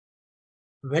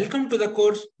Welcome to the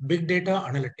course Big Data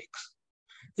Analytics.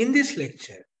 In this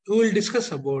lecture, we will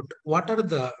discuss about what are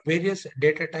the various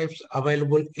data types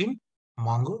available in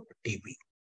MongoDB.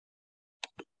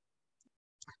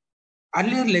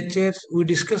 Earlier lectures, we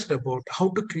discussed about how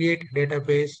to create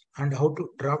database and how to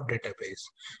drop database.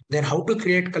 Then how to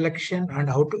create collection and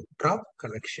how to drop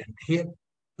collection. Here,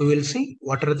 we will see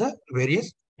what are the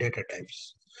various data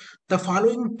types. The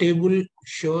following table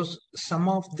shows some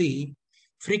of the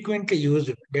frequently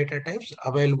used data types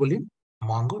available in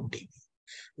MongoDB.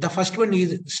 The first one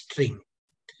is string.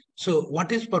 So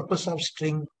what is purpose of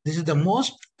string? This is the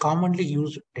most commonly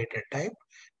used data type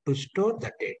to store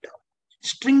the data.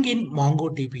 String in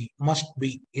MongoDB must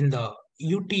be in the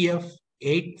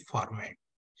UTF-8 format.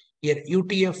 Here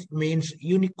UTF means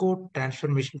Unicode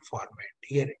Transformation Format.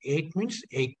 Here 8 means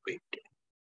 8-bit.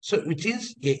 So which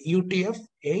is a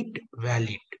UTF-8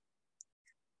 valid.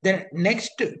 The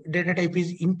next data type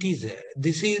is integer.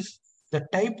 This is the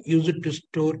type used to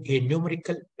store a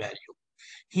numerical value.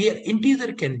 Here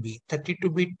integer can be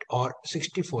 32-bit or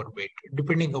 64-bit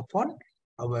depending upon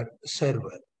our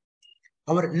server.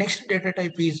 Our next data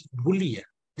type is Boolean.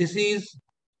 This is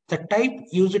the type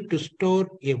used to store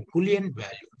a Boolean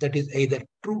value that is either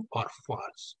true or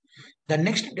false. The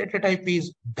next data type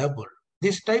is double.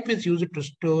 This type is used to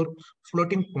store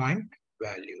floating point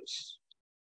values.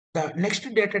 The next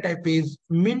data type is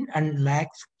min and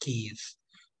max keys.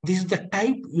 This is the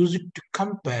type used to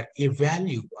compare a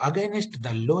value against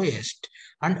the lowest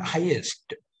and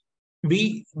highest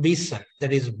BSON,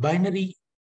 that is binary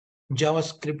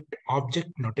JavaScript object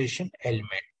notation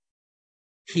element.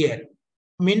 Here,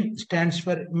 min stands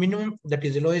for minimum, that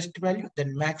is the lowest value,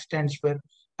 then max stands for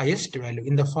highest value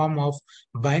in the form of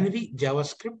binary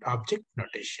JavaScript object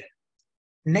notation.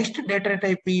 Next data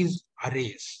type is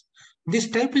arrays.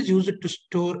 This type is used to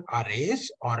store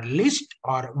arrays or list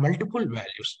or multiple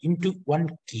values into one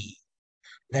key.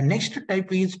 The next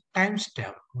type is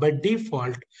timestamp. By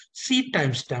default, C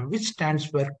timestamp, which stands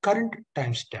for current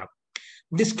timestamp.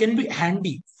 This can be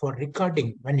handy for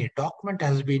recording when a document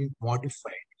has been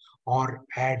modified or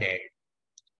added.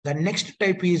 The next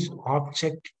type is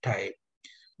object type.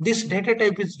 This data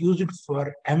type is used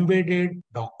for embedded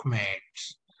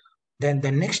documents. Then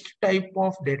the next type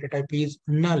of data type is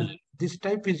null. This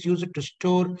type is used to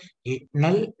store a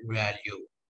null value.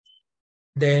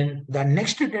 Then the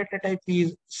next data type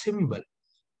is symbol.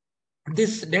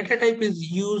 This data type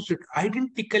is used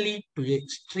identically to a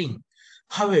string.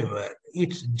 However,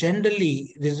 it's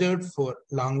generally reserved for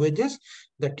languages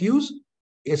that use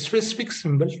a specific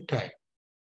symbol type.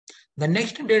 The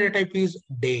next data type is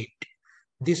date.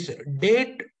 This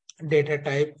date data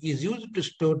type is used to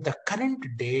store the current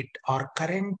date or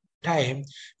current time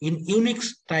in Unix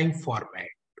time format.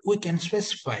 We can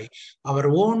specify our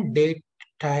own date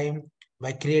time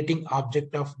by creating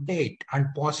object of date and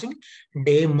passing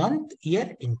day, month,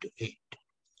 year into it.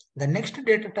 The next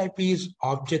data type is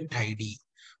object ID.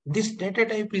 This data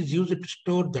type is used to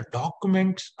store the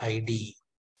document's ID.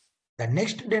 The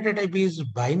next data type is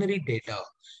binary data.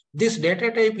 This data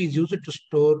type is used to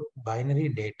store binary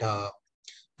data.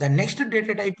 The next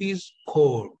data type is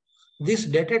code. This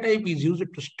data type is used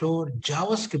to store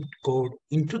JavaScript code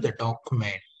into the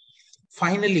document.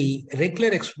 Finally, regular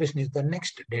expression is the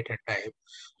next data type.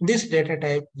 This data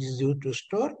type is used to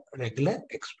store regular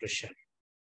expression.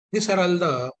 These are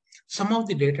all some of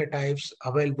the data types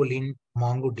available in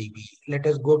MongoDB. Let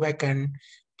us go back and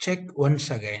check once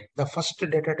again. The first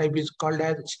data type is called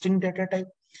as string data type.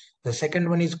 The second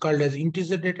one is called as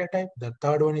integer data type. The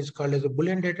third one is called as a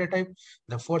Boolean data type.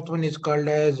 The fourth one is called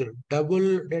as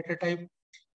double data type.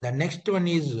 The next one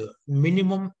is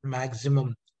minimum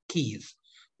maximum keys.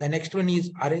 The next one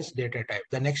is arrays data type.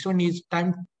 The next one is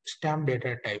timestamp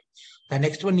data type. The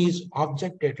next one is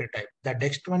object data type. The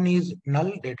next one is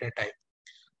null data type.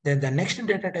 Then the next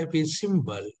data type is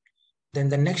symbol. Then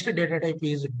the next data type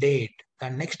is date.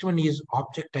 The next one is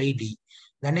object ID.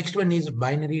 The next one is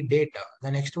binary data.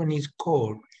 The next one is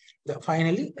code.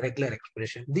 Finally, regular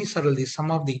expression. These are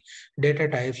some of the data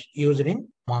types used in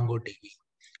MongoDB.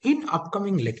 In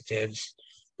upcoming lectures,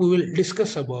 we will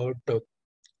discuss about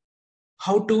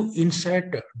how to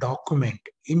insert document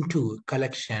into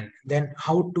collection, then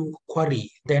how to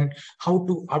query, then how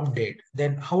to update,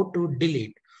 then how to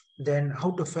delete, then how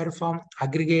to perform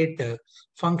aggregate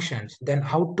functions, then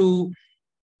how to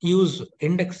use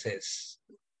indexes.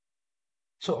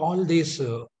 So all these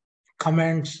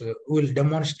commands will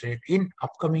demonstrate in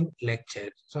upcoming lectures.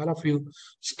 So all of you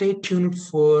stay tuned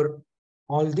for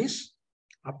all these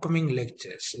upcoming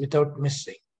lectures without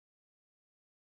missing.